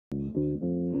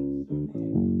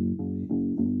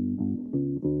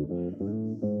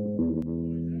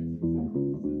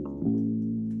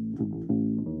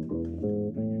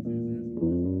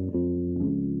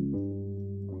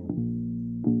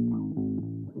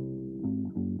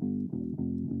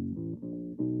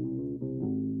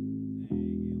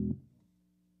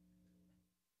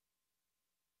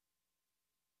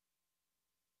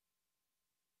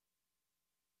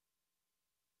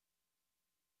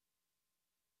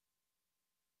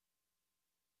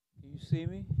see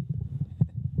me?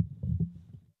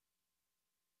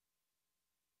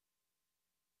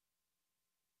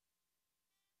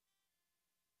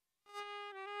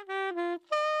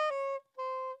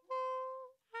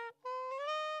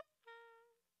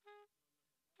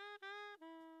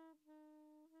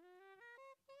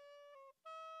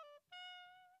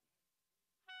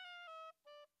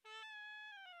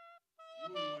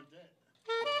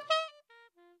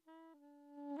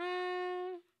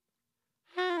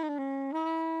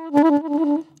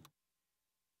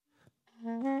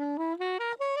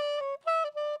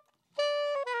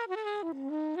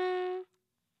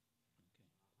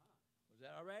 Was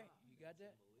that all right? You got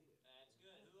that? That's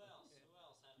good. Who else? Who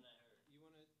else haven't I heard? You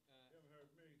want to, Emmallyea? Yeah, you haven't heard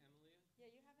Sabir.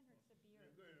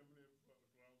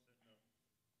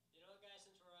 You know what, guys?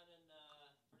 Since we're running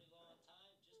pretty low on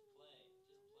time, just play. Just play, and I'll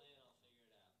figure it out.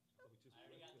 I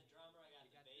already got the drummer, I got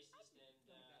the bassist,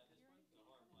 and the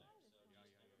horn player. So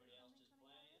just everybody else just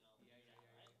play, and I'll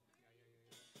figure it out.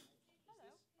 All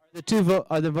right?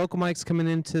 Are the vocal mics coming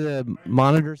into the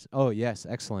monitors? Oh yes,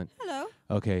 excellent. Hello.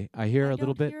 Okay, I hear I a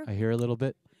little don't bit. hear- I hear a little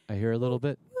bit. I hear a little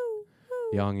bit. Woo,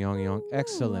 woo, Yong, yong, yong. woo,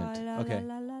 Excellent. la, la, Okay.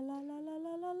 la, la, la, la, la,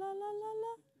 la, la, la, la,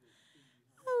 la.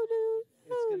 Hoo-doo,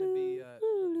 It's going to be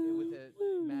hoo-doo, with the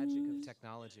magic of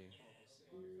technology.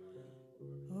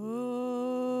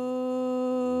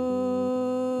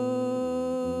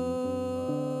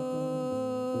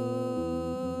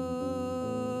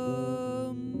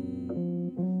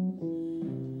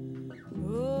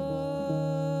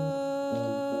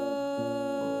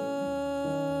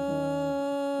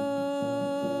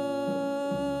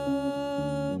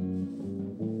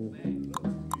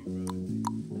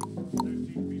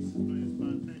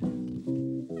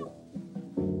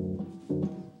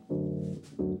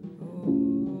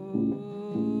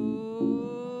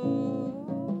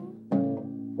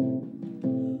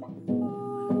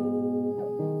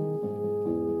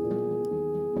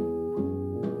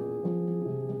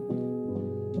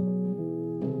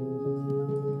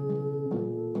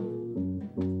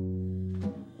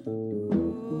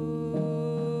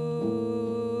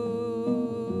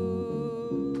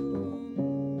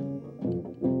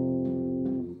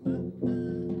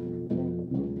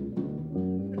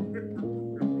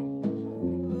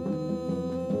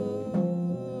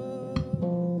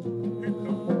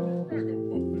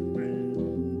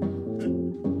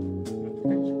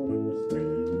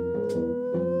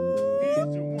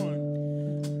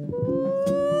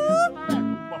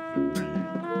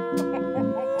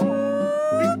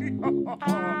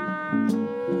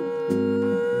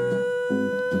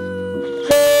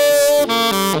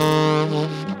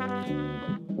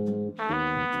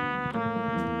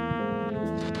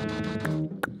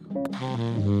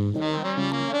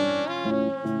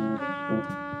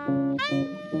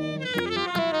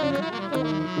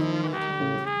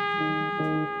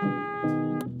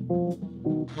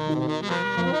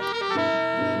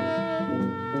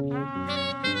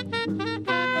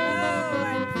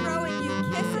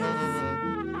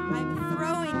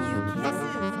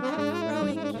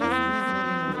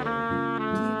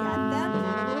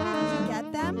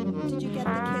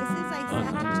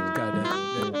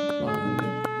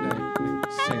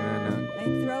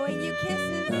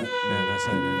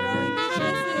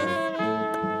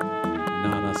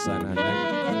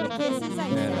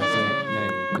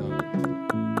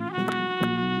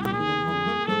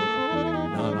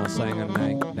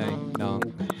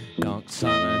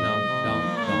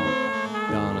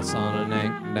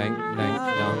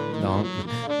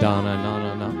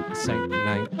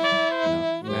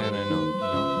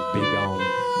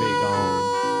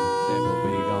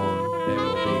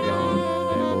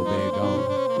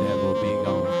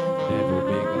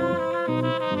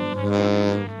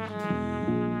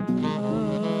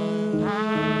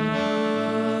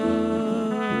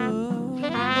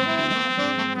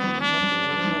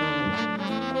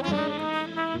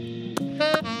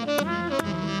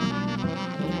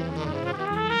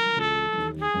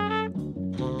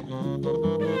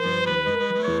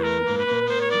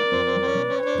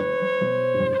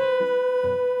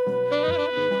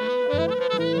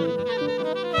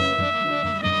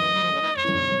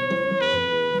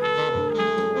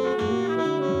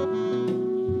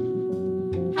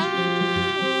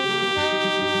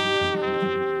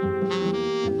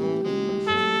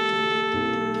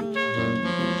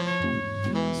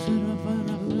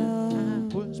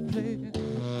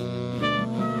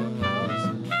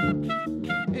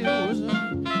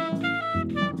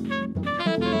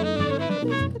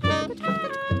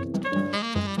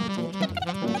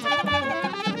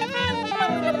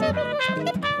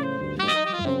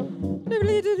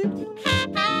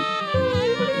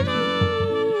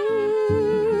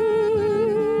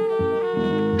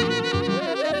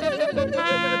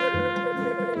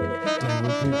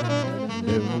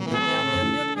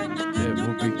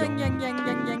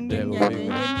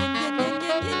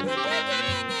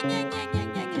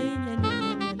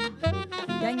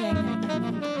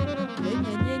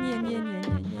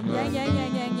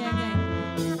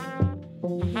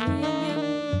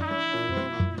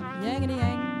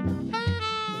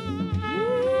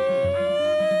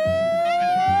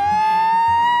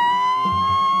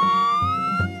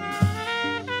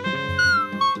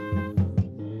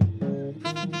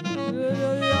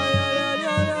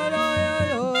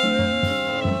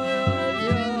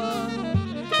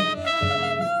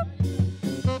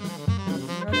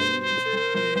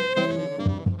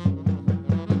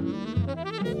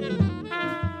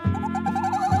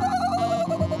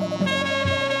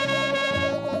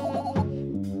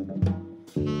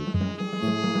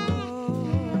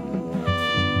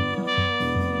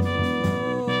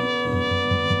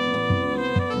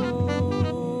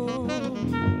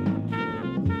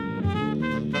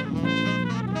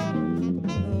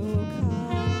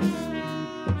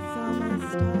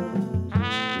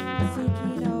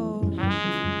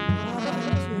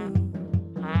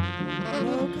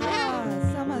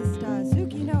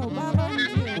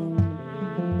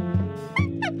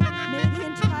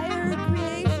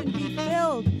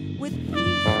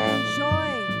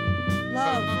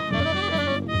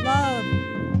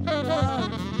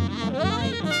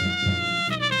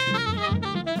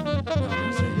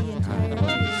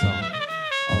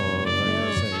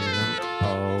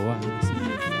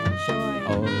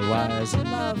 wise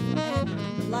love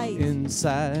and light.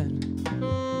 inside.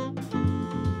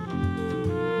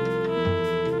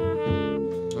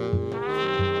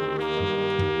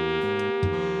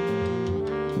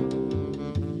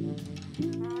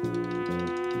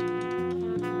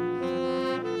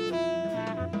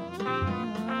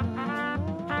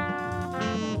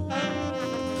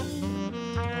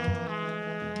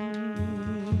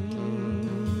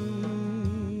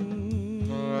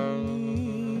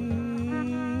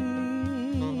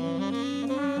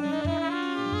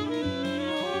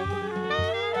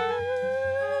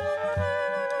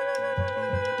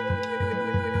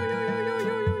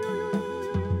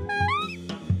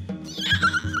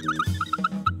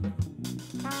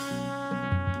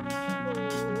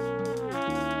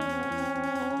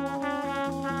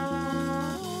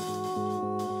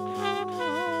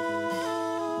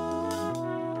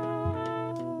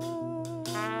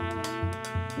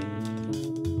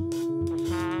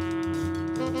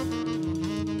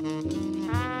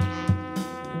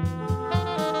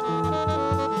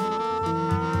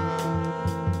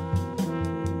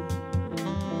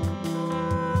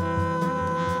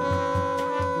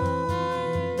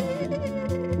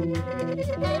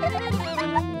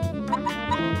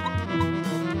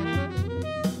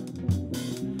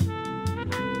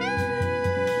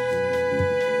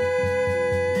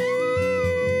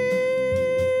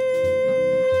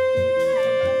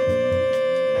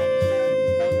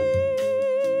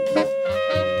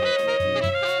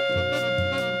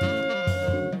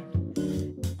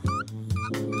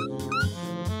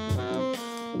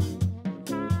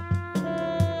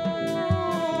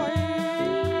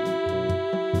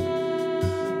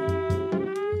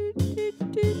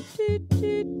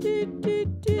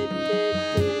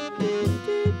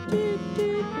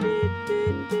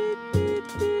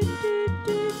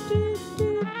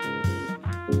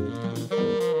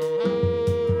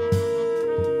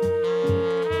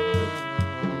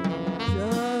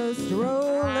 Just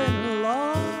rolling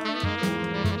along.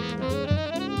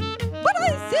 What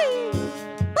I see,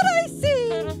 what I see,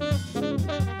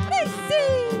 what I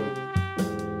see.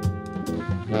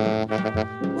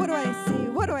 What do I see?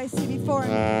 What do I see before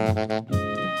me?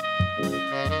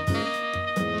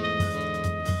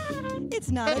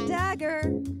 It's not a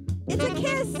dagger. It's a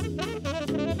kiss. It's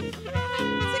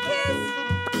a kiss.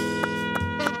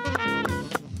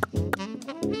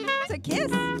 It's a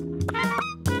kiss.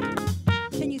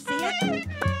 Can you see it?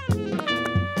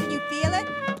 Can you feel it?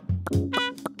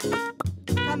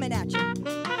 Coming at you.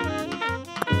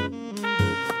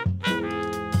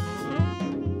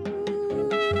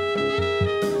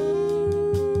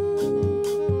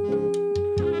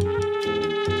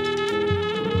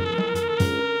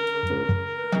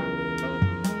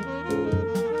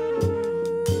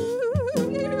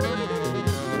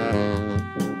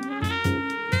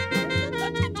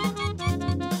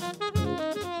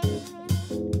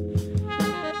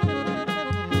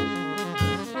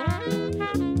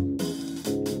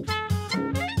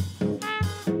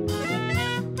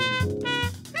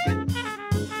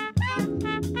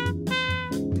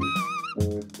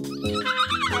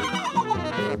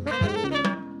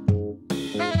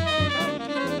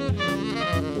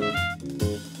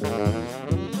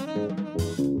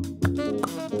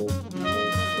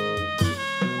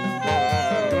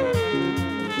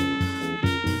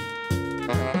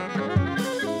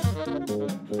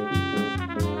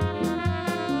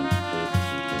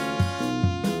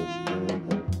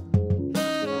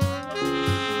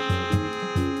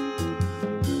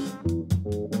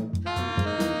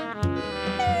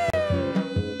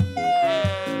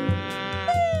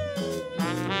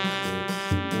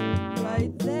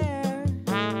 Right there.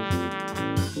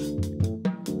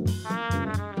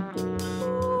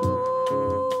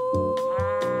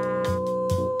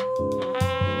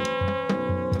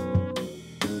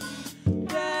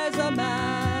 There's a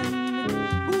man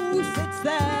who sits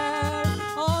there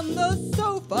on the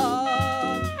sofa.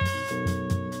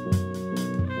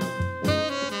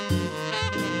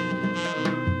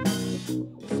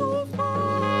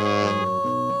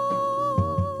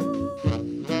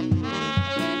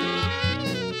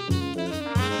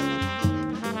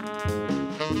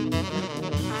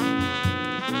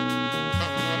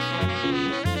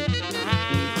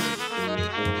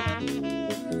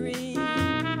 Green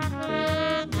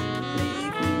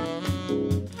leafy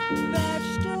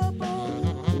vegetables.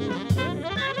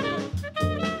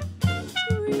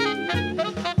 Green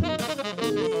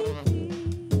leafy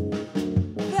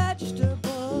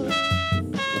vegetables.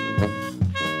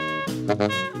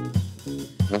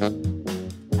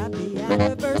 Happy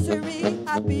anniversary,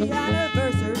 happy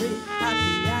anniversary,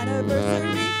 happy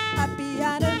anniversary, happy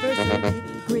anniversary.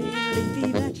 Green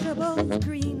leafy vegetables. with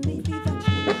green leafy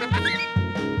vegetables.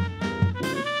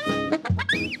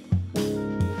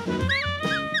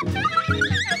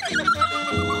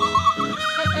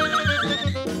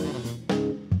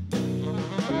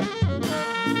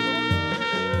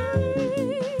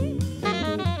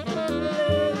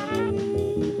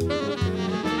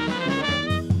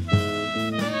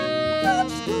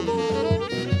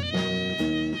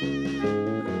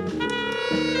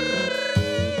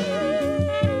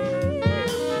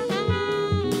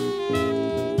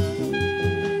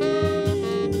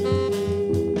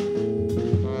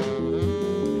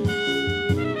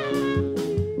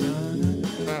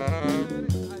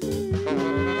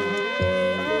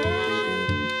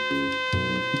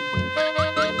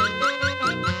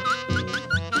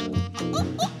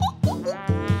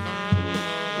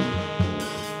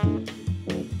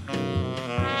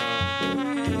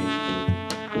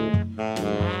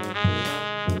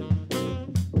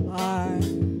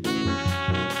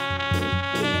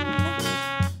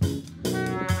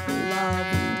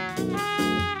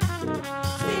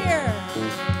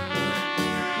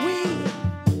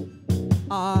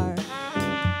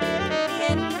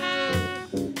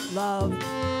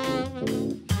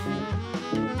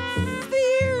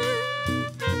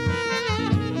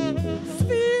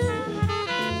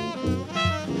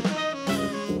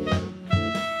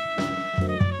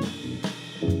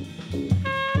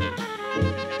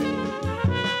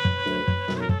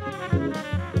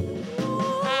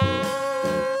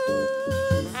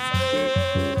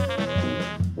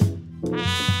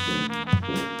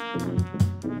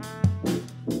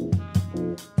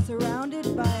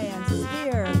 Surrounded by a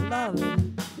sphere of love,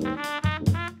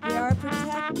 we are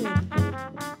protected.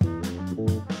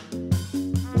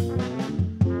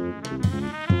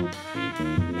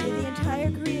 May the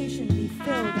entire creation be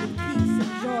filled with peace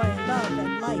and joy, love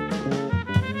and light.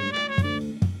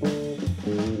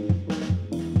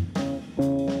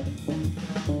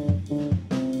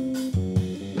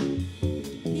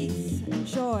 Peace and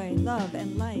joy, love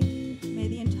and light. May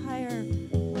the entire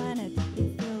planet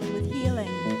be filled with healing.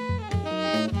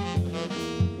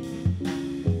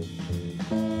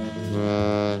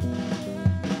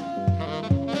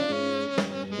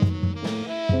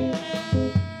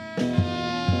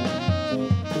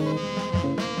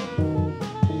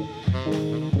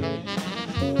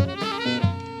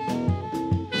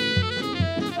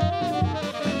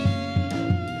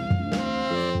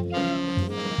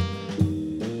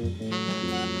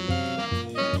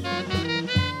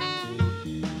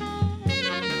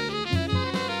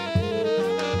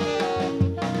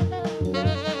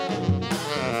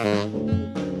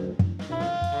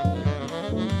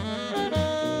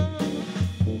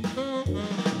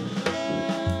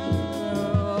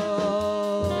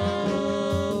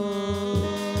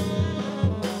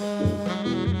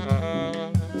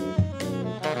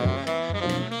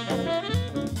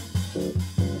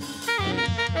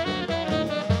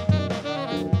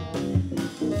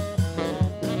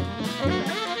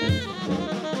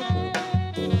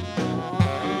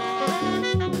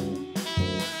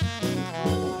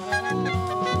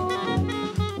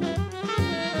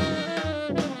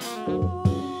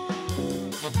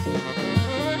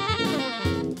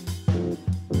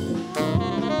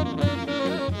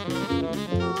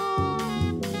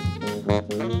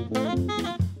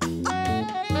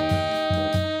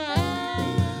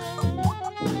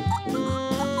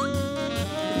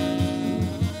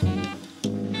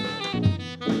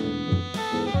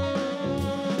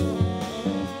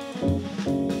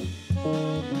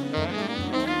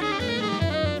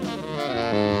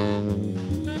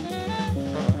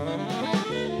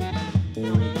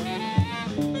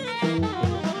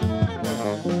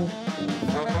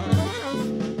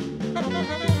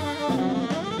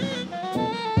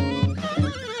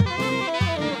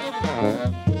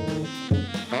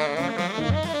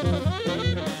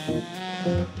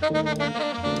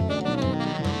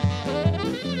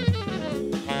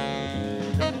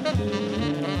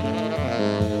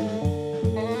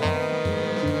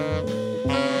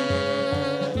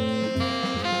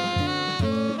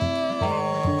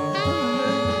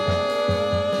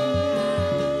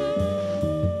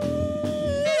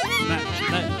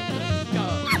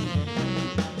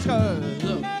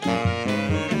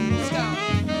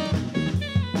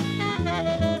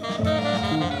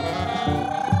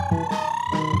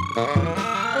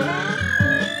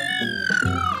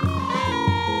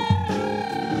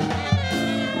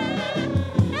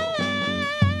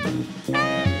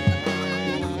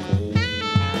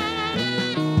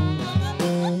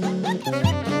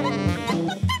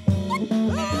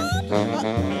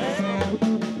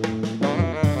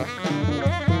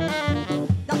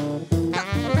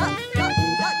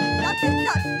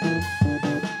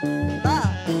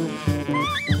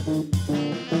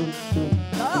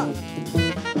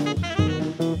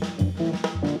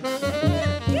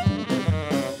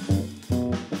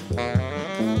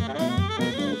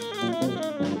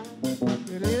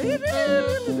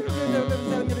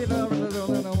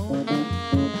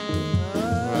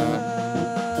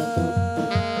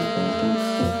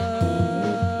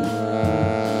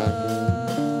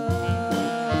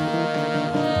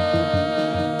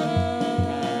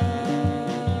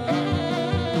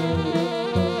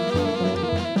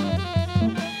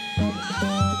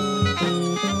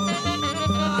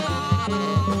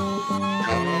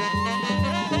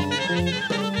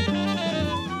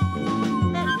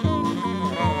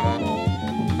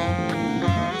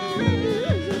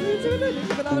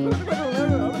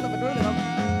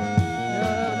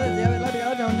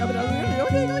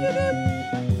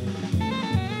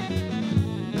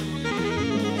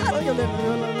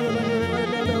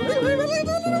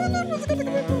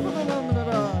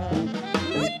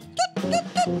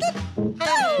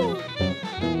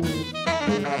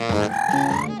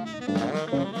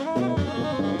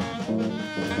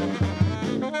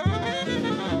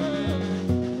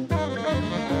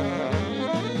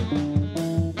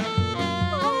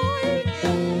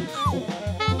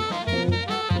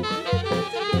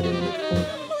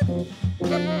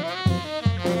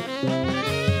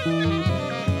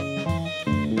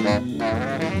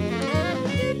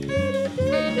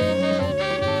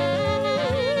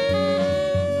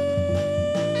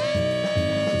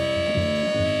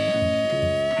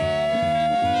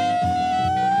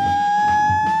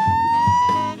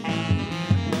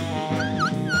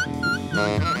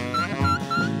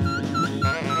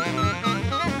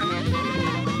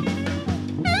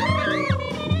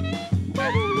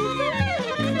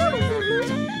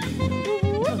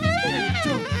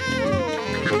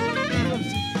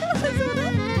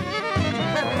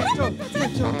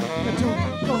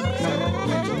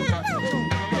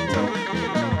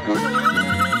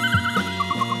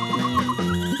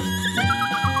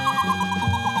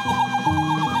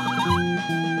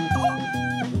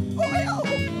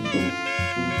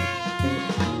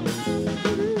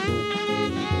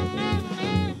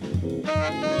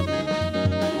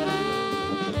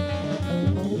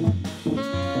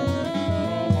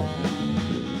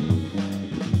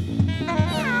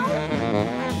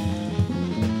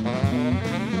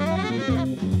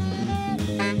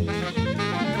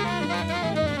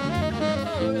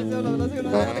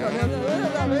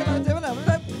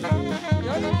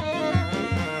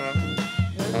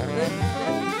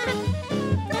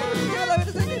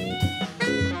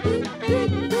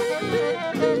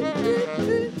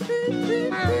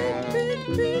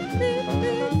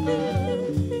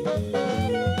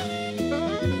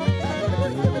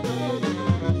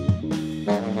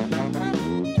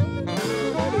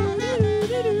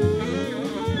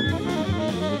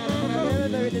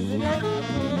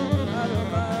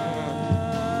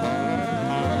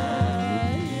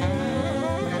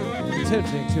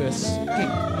 Attempting to escape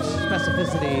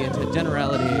specificity into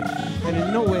generality and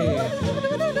in no way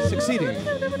succeeding.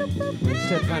 We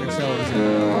instead find ourselves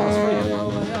in false freedom.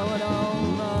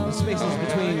 The spaces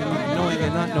between knowing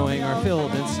and not knowing are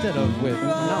filled instead of with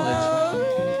knowledge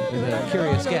with a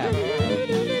curious gap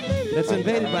that's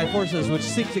invaded by forces which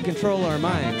seek to control our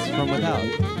minds from without.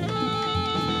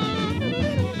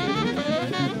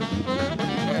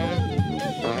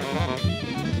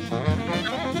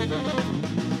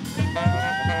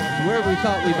 Where we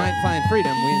thought we might find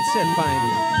freedom, we instead find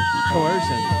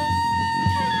coercion.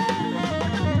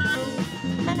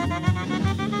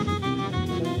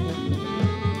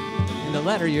 In the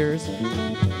latter years, in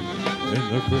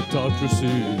the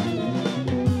cryptocracy.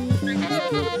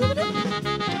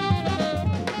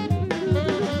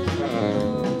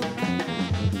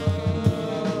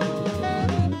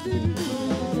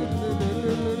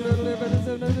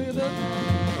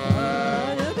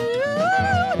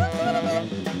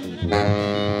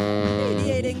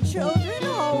 Mediating children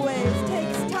always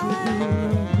takes time.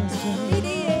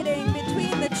 Mediating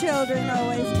between the children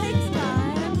always takes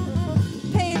time.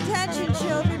 Pay attention,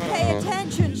 children. Pay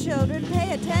attention, children.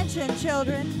 Pay attention,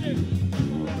 children.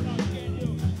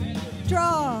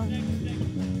 Draw.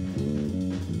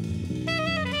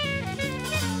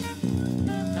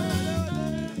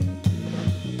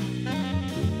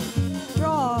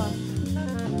 Draw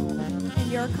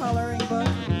in your coloring book.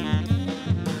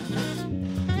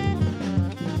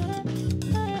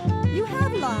 You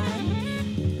have lines.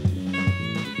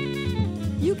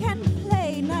 You can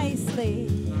play nicely.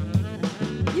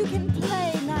 You can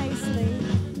play nicely.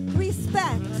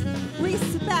 Respect,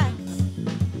 respect,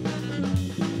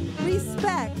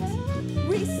 respect,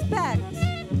 respect.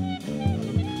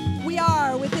 We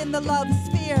are within the love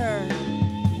sphere.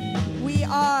 We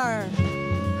are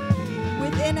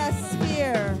within a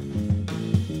sphere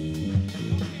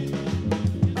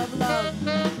of love.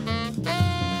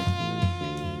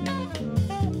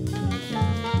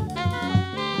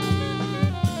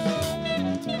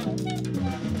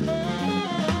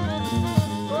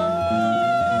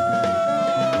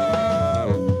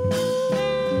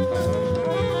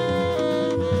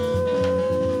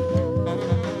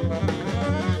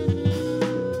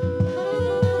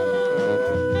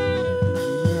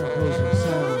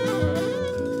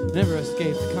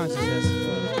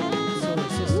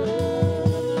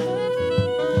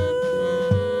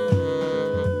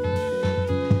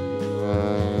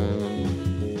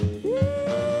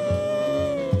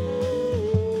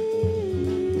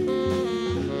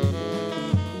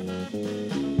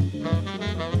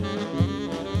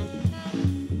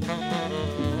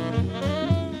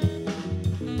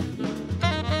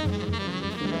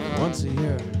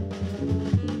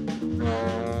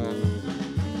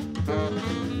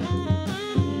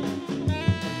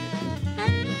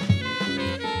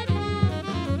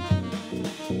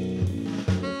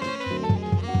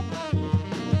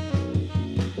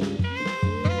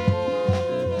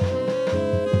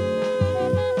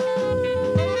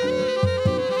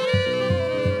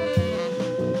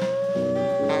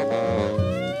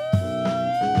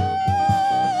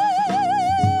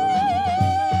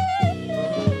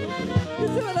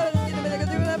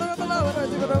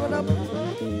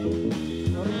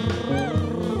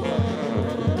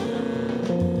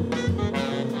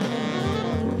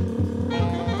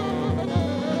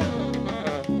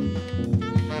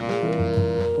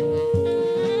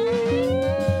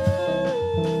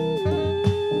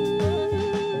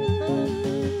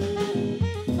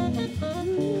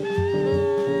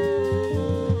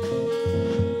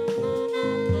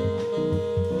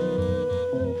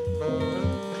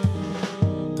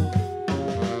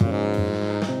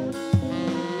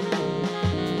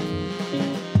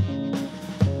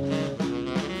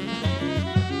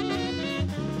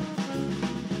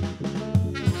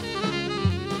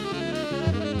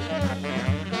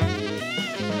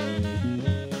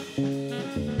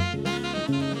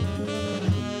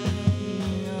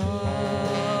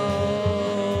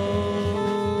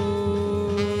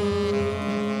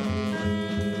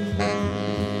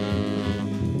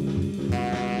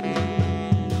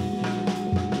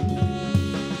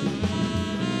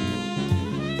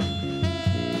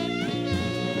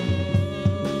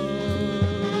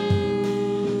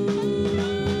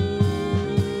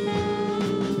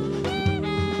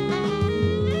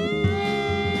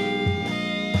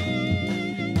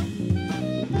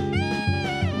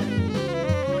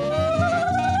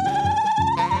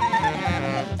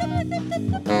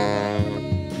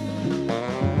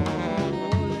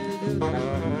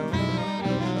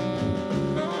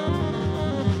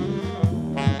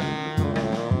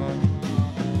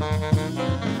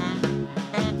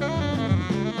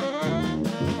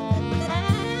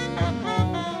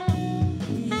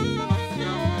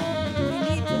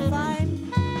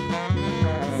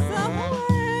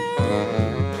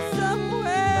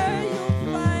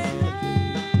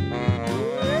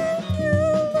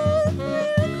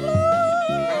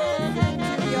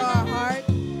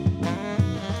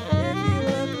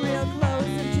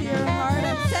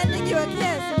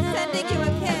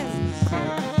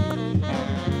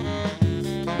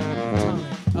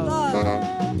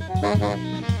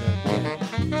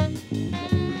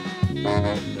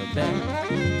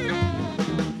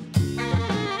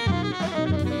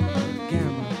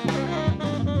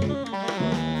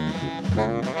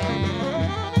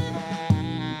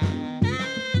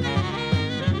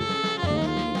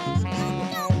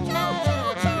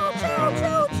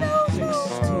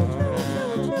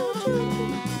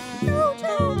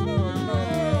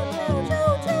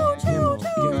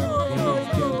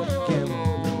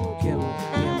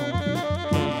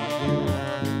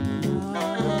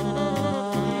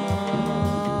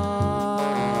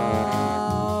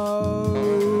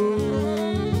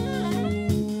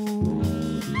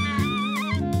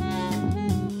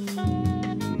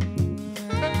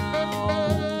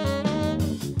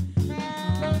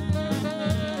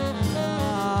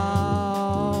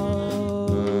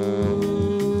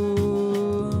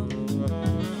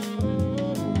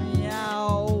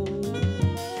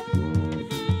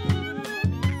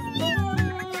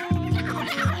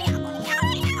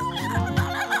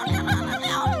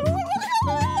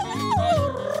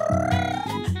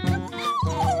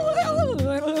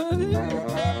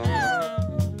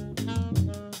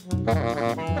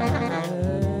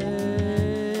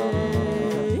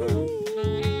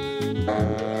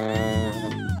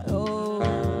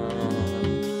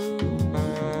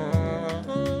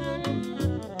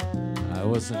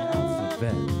 was an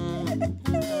alphabet.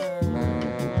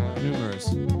 Numerous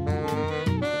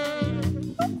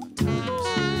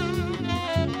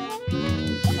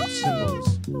times.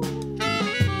 Symbols.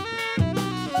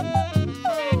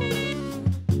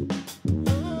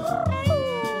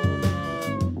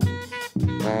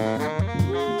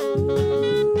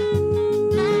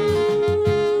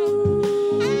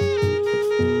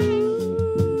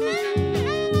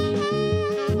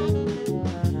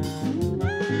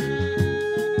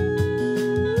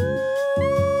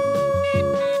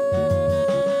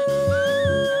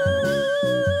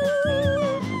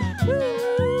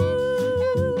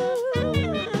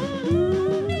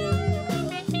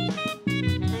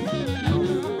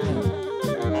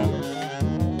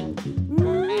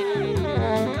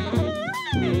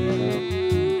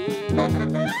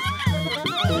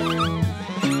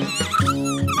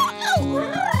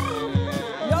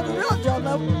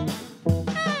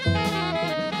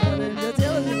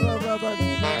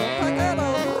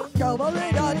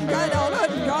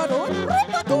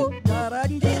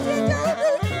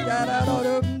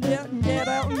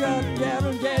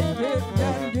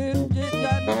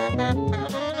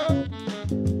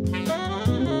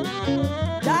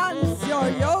 Dance your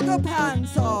yoga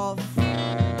pants off.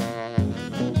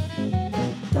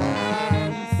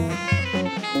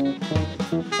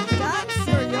 Dance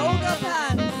your yoga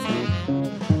pants.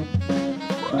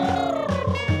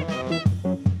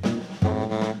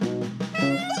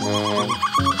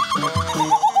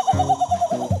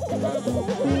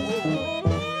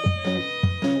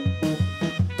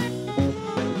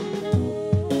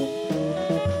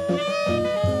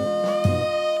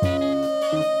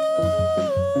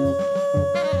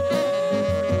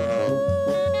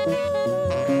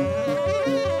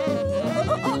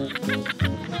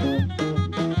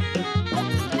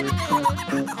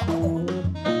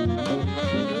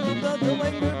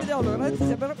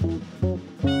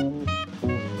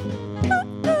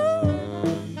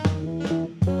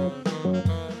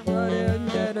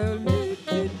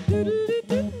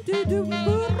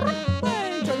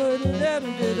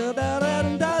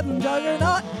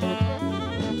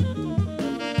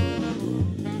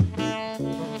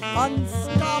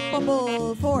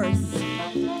 Unstoppable force.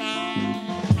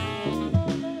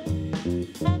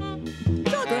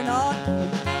 Juggernaut.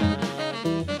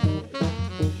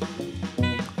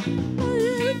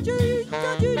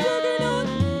 Juggernaut.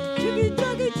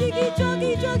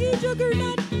 Juggy,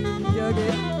 juggernaut.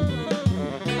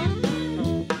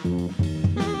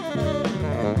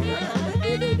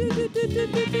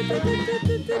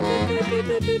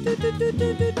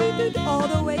 All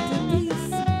the way to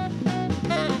peace.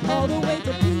 All the way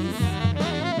to peace.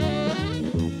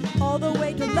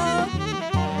 way to love,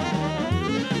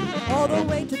 all the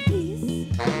way to peace,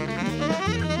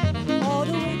 all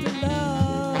the way to love.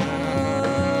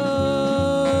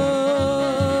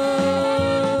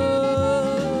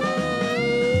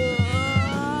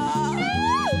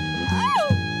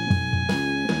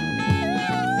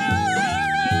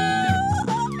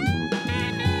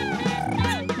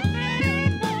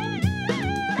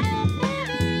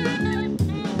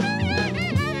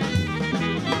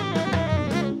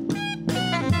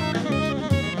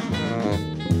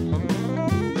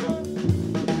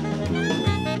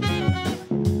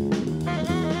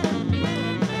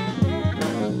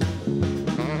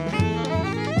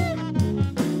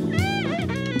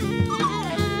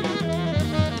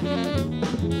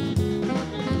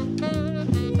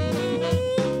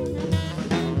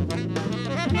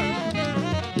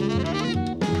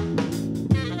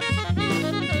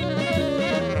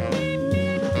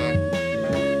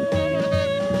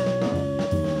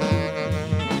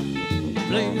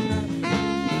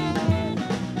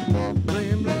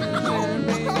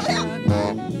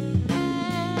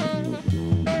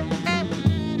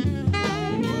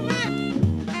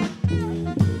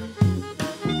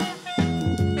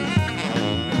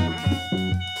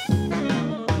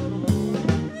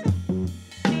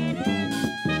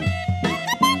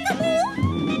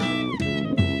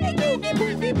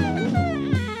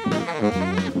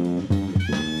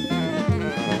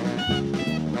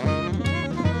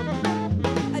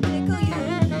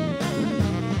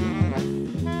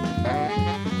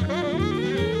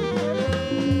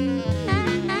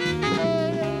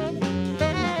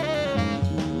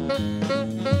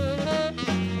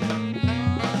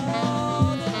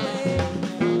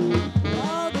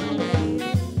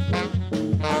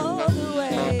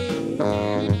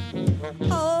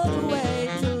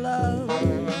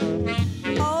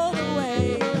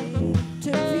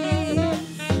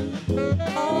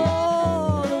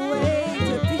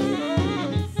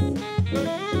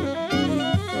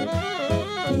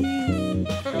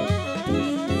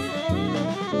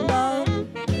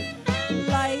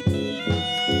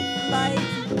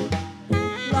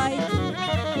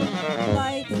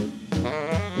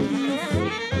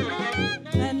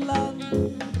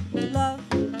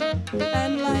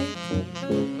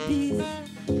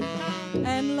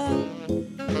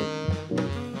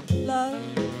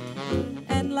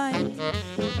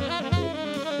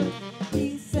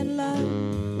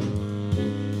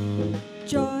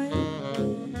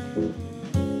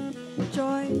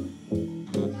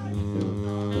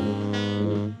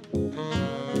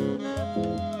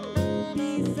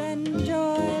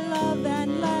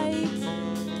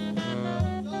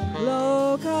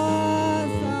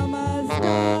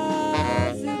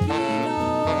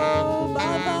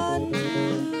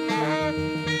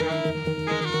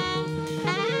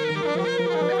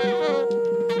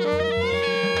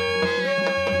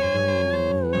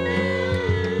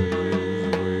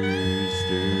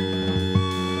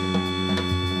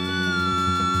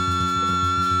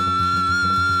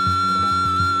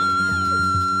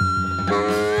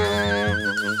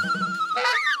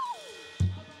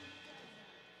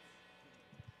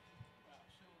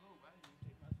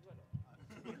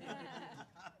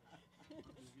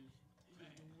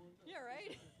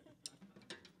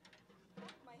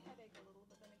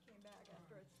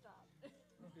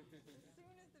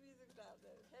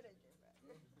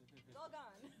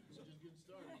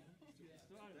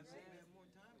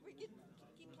 We could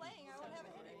keep playing. I won't have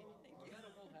a headache. Thank you. Is that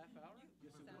a whole half hour? You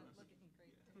sound looking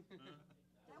great.